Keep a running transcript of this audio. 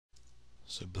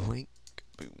So blank,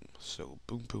 boom. So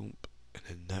boom, boom, and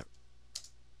then that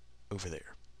over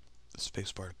there. The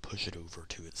spacebar to push it over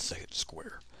to its second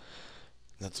square.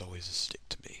 And that's always a stick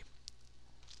to me.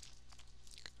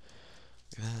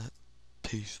 That,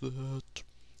 paste that.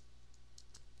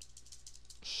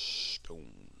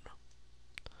 Stone.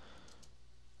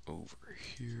 Over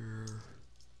here.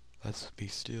 That's be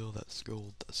steel, that's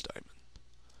gold, that's diamond.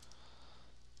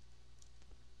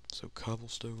 So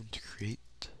cobblestone to create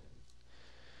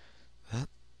that.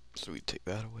 So we take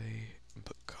that away and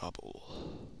put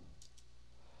cobble.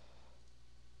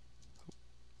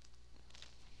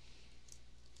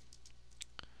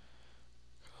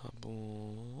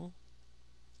 Cobble.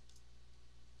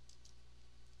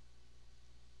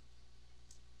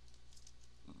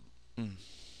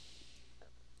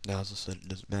 Now, as I said, it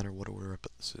doesn't matter what order I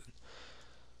put this in.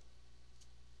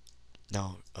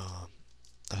 Now, I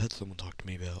had someone talk to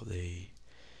me about me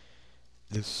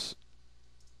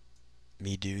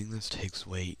doing this takes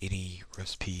away any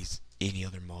recipes any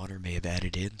other modder may have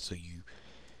added in, so you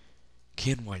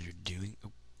can, while you're doing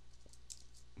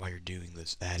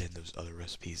this, add in those other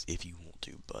recipes if you want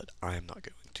to, but I am not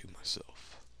going to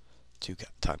myself. Too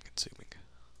time consuming.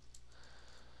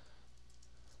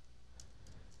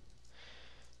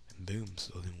 And boom,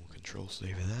 so then we'll control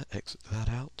save that, exit that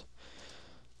out.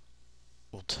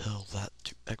 We'll tell that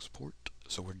to export,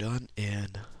 so we're done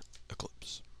in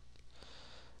Eclipse.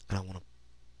 And I want to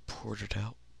port it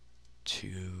out to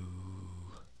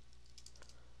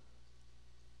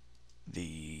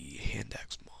the hand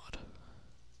axe mod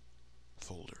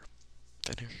folder.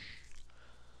 Finish.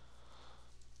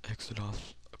 Exit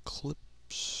off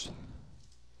Eclipse.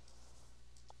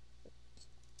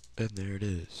 And there it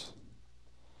is.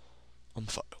 On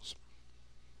the files.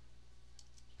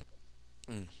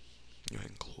 Go ahead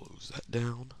and close that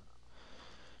down.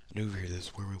 And over here, this is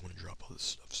where we want to drop all this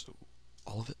stuff. So,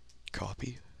 all of it,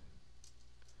 copy.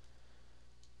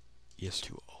 Yes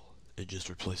to all. It just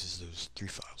replaces those 3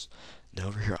 files. Now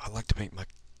over here, I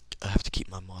have to keep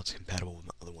my mods compatible with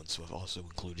my other ones, so I've also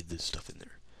included this stuff in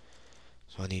there.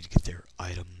 So I need to get their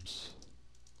items.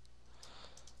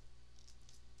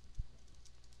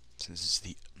 Since it's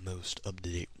the most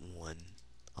up-to-date one,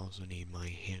 I also need my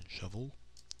hand shovel.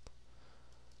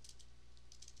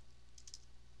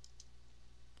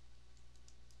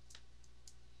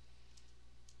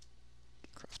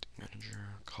 Crafting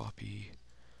manager, copy,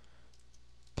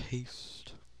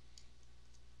 paste.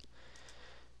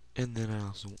 And then I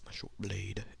also want my short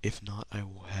blade. If not, I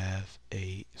will have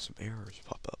some errors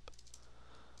pop up.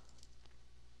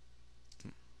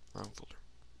 Wrong folder.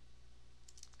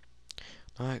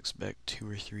 I expect 2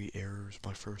 or 3 errors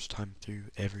my first time through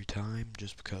every time,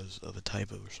 just because of a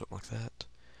typo or something like that.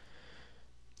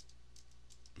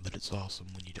 But it's awesome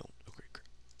when you don't. Okay, great.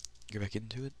 Go back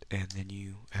into it, and then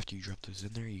after you drop those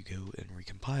in there, you go and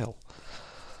recompile.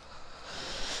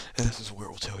 And this is where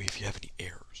it will tell you if you have any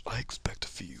errors. I expect a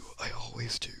few. I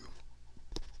always do.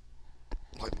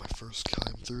 Like my first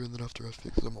time through, and then after I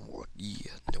fix them, I'm like,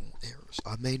 yeah, no more errors.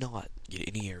 I may not get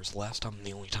any errors. Last time,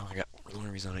 the only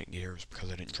reason I didn't get errors is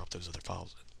because I didn't drop those other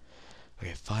files in.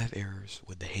 Okay, 5 errors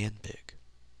with the hand pick.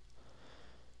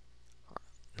 Alright,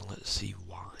 now let's see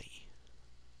why.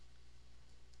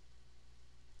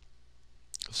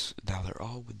 Now they're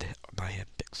all with my hand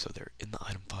pick, so they're in the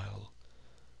item file.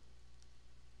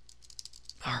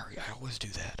 Alright, I always do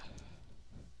that.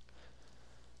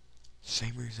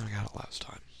 Same reason I got it last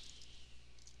time.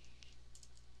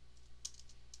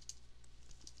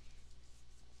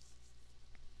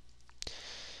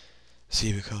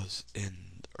 See, because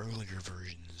in earlier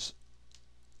versions,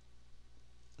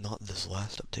 not this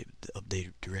last update, but the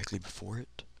update directly before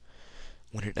it,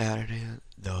 when it added in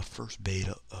the first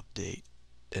beta update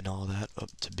and all that up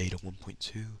to beta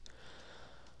 1.2,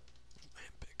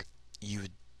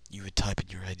 you would type in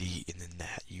your ID and then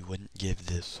that. You wouldn't give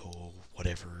this whole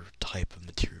whatever type of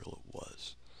material it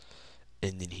was.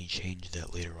 And then he changed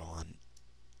that later on,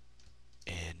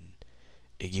 and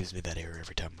it gives me that error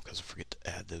every time because I forget to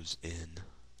add those in.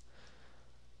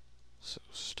 So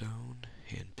stone,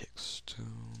 handpick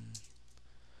stone.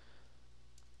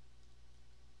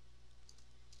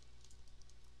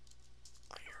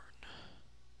 Iron.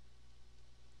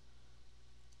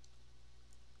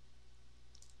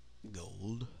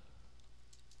 Gold.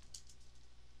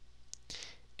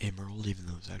 Emerald, even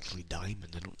though it's actually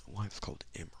diamond, I don't know why it's called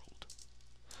emerald.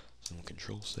 So we'll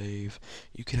control save.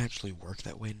 You can actually work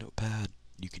that way in Notepad.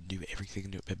 You can do everything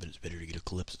in Notepad, but it's better to get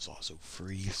Eclipse. It's also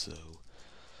free, so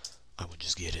I would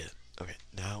just get it. Okay,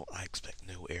 now I expect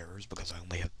no errors because I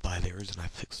only have 5 errors, and I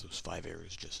fixed those 5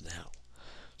 errors just now.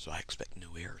 So I expect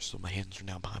no errors. So my hands are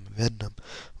now behind my head, and I'm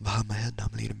behind my head, and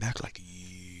I'm leaning back like,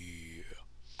 yeah.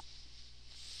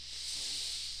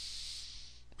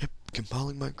 Yep,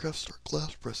 compiling Minecraft start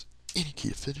class, press any key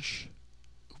to finish,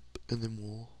 and then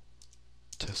we'll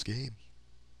test game.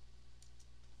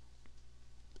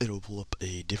 It'll pull up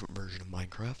a different version of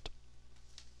Minecraft.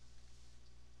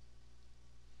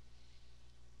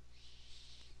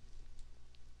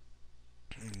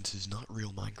 This is not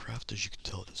real Minecraft, as you can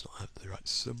tell it does not have the right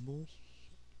symbol.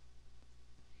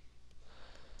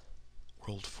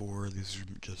 World 4, these are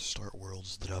just start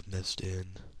worlds that I've messed in.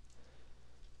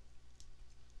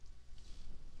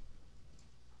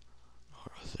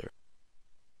 Alright, there.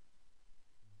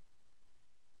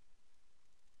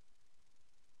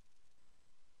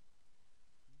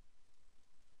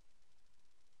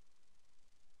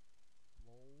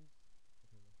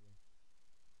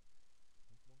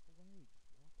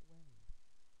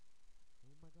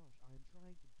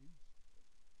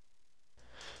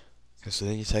 Okay, so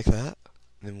then you take that,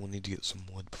 and then we'll need to get some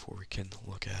wood before we can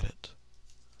look at it.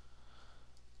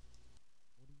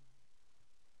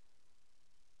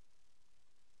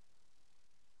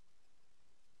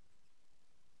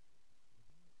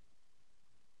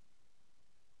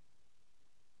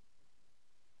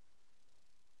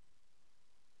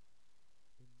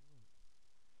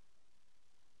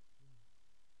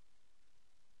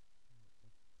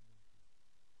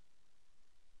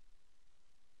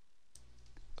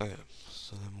 Okay,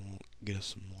 so then we'll get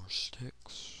us some more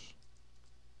sticks.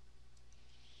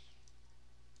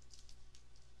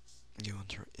 Go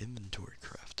into our inventory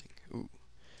crafting. Ooh.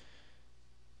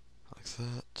 Like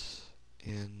that.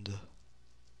 And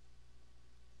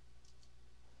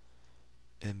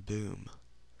boom.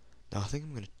 Now I think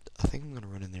I'm gonna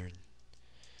run in there and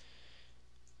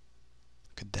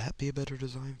could that be a better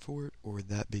design for it, or would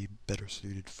that be better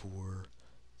suited for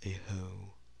a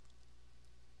hoe?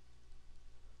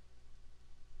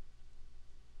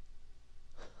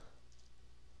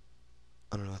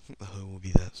 I don't know, I think the hoe will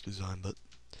be that design, but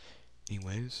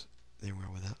anyways, there we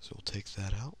are with that, so we'll take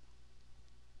that out.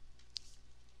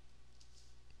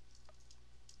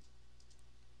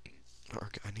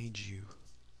 Ark, I need you.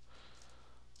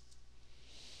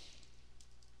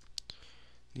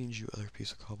 Need you, other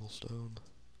piece of cobblestone.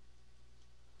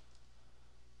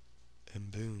 And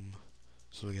boom.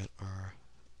 So we got our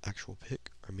actual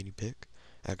pick, our mini pick,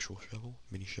 actual shovel,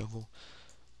 mini shovel,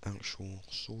 actual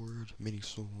sword, mini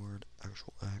sword,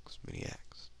 actual axe, mini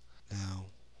axe.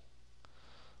 Now,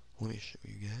 let me show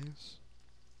you guys.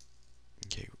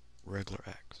 Okay, regular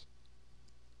axe.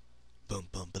 Bum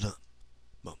bum ba dun.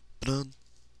 Bum ba dun.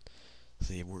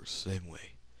 See, it works the same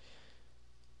way.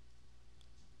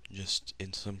 Just,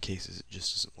 in some cases, it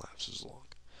just doesn't last as long.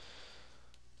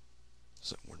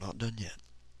 So, we're not done yet.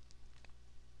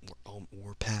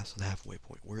 We're past the halfway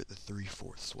point. We're at the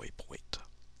 3/4 way point.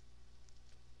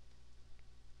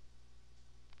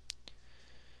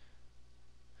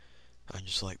 I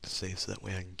just like to save so that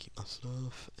way I can keep my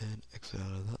stuff and exit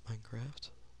out of that Minecraft.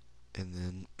 And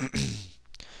then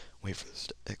wait for this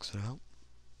to exit out.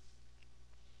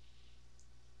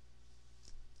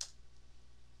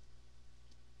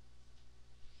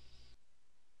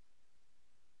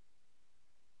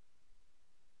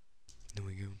 Then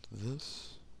we go into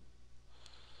this.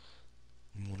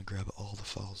 We want to grab all the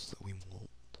files that we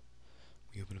want.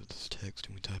 We open up this text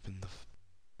and we type in the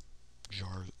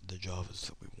Javas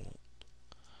that we want.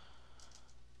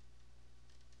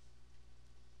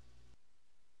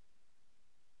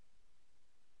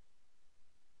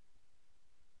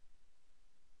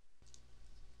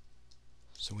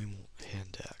 So we want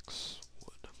hand axe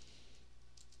wood,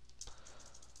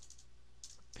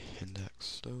 hand axe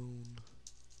stone,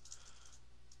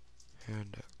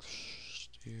 hand axe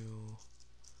steel,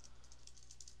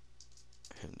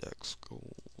 hand axe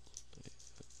gold.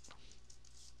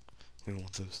 We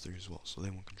want those three as well, so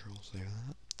they want controls there.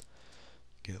 That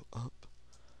go up.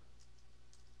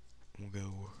 We'll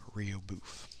go Rio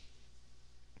Boof.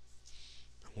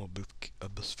 And we'll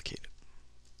obfuscate it.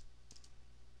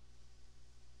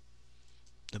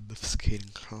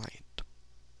 Obfuscating client.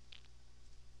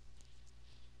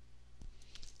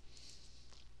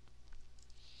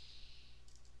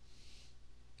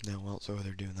 Now, while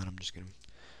they're doing that, I'm just gonna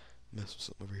mess with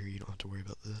something over here. You don't have to worry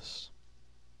about this.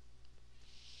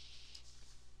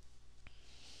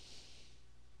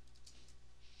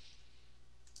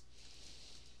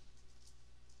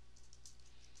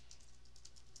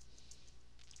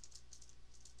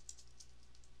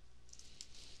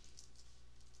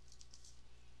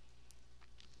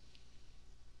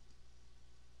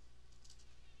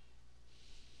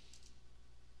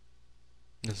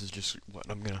 This is just what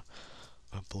I'm gonna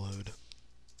upload.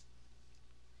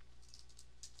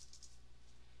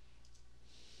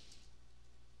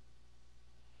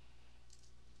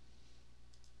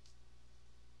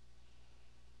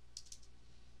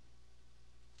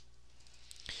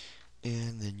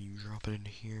 And then you drop it into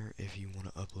here. If you want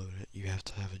to upload it, you have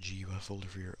to have a GUI folder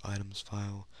for your items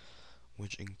file,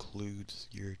 which includes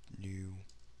your new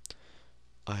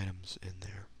items in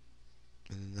there.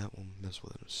 And then that will mess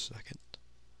with it in a second.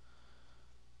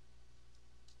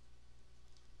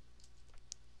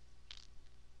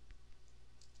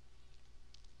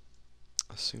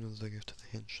 As soon as I go to the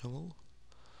hand shovel,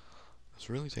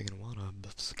 it's really taking a while to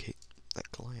obfuscate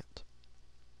that client.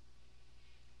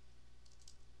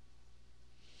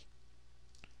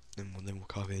 And then we'll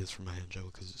copy this from my hand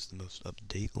shovel because it's the most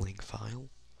up-to-date link file.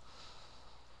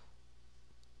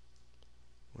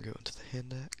 We'll go into the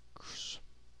hand axe.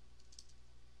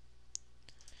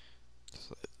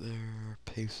 Set it there,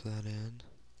 paste that in.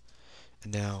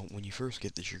 And now, when you first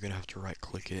get this, you're going to have to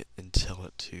right-click it and tell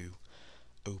it to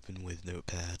open with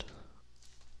Notepad.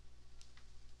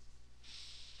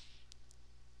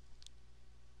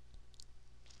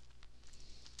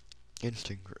 And it's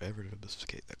taking forever to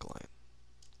obfuscate that client.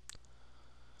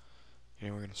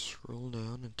 And we're going to scroll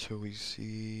down until we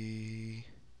see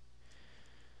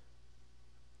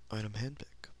item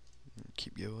handpick.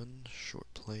 Keep going,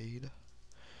 short played.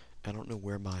 I don't know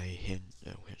where my hand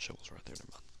shovel's right there,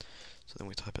 never mind. So then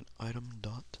we type in item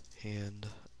dot hand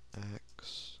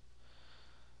axe.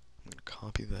 I'm going to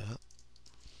copy that.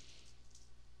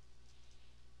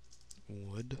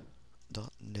 Wood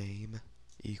dot name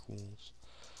equals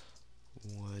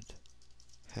wood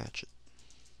hatchet.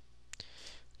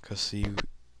 Cause see,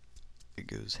 it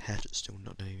goes hatchet stone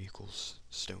dot name equals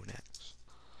stone axe.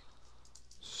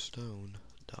 Stone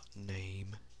dot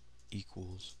name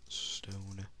equals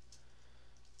stone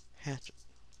hatchet.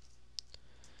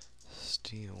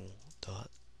 Steel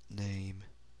dot name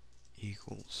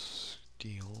equals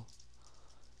steel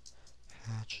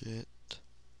hatchet.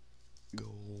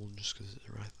 Gold, just because it's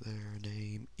right there.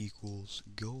 Name equals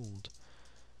gold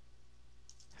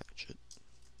hatchet.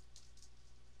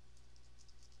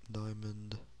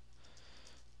 Diamond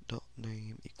dot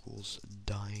name equals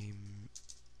diamond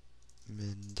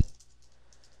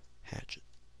hatchet.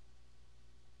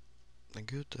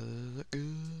 Good,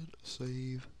 good.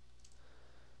 Save.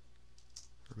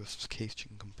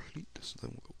 Verification complete. So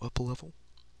then we'll go up a level.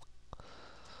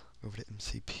 Over to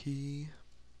MCP.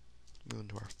 Go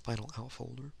into our final out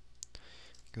folder.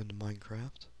 Go into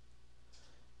Minecraft.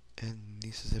 And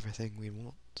this is everything we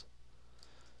want.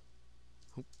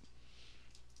 Oh.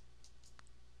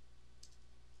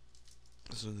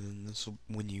 So then this will,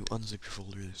 when you unzip your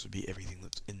folder, this will be everything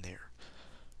that's in there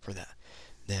for that.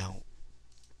 Now,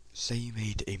 say you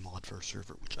made a mod for a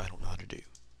server, which I don't know how to do.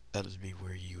 That would be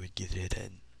where you would get it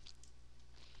in.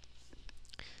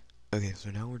 Okay,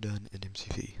 so now we're done in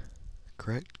MCP.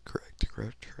 Correct? Correct.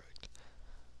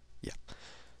 Yeah.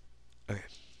 Okay.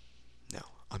 Now,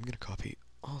 I'm going to copy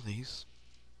all these.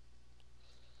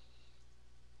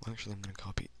 Well, actually, I'm going to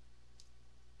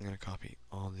copy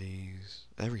all these,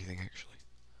 everything actually.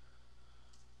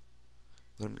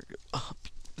 Then I'm going to go up.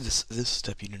 This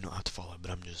step you do not have to follow, but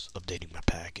I'm just updating my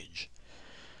package.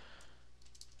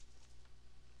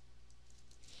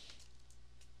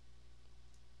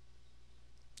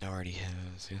 It already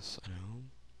has, yes, I know.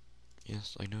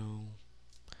 Yes, I know.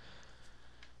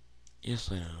 Yes,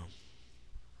 I know.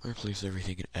 Replace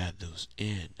everything and add those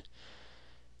in.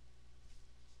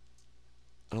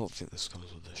 I don't think this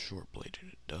comes with a short blade in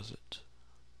it, does it?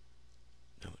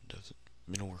 No, it doesn't.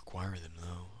 I mean, it'll require them,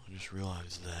 though. I just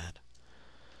realized that.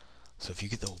 So if you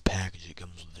get the whole package, it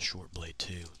comes with a short blade,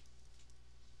 too.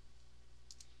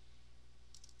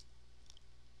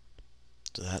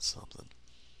 So that's something.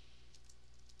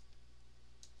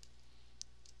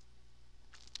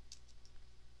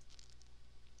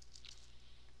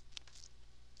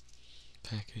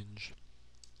 Package.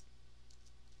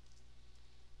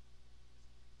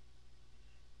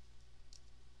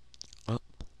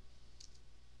 Up.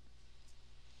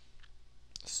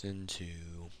 Send to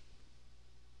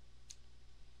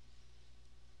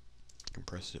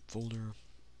compressed zip folder.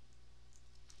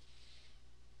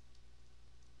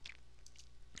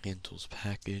 Hand tools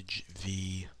package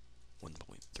v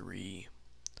 1.3.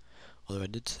 Although I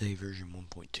did say version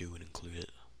 1.2 would include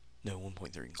it. No,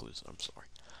 1.3 includes it, I'm sorry.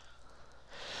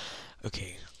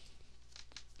 Okay.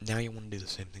 Now you want to do the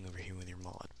same thing over here with your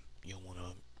mod. You'll want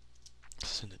to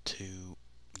send it to,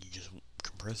 you just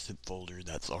compress zip folder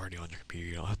that's already on your computer.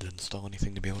 You don't have to install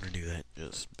anything to be able to do that.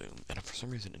 Just boom. And if for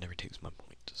some reason it never takes my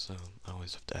point, so I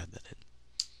always have to add that in.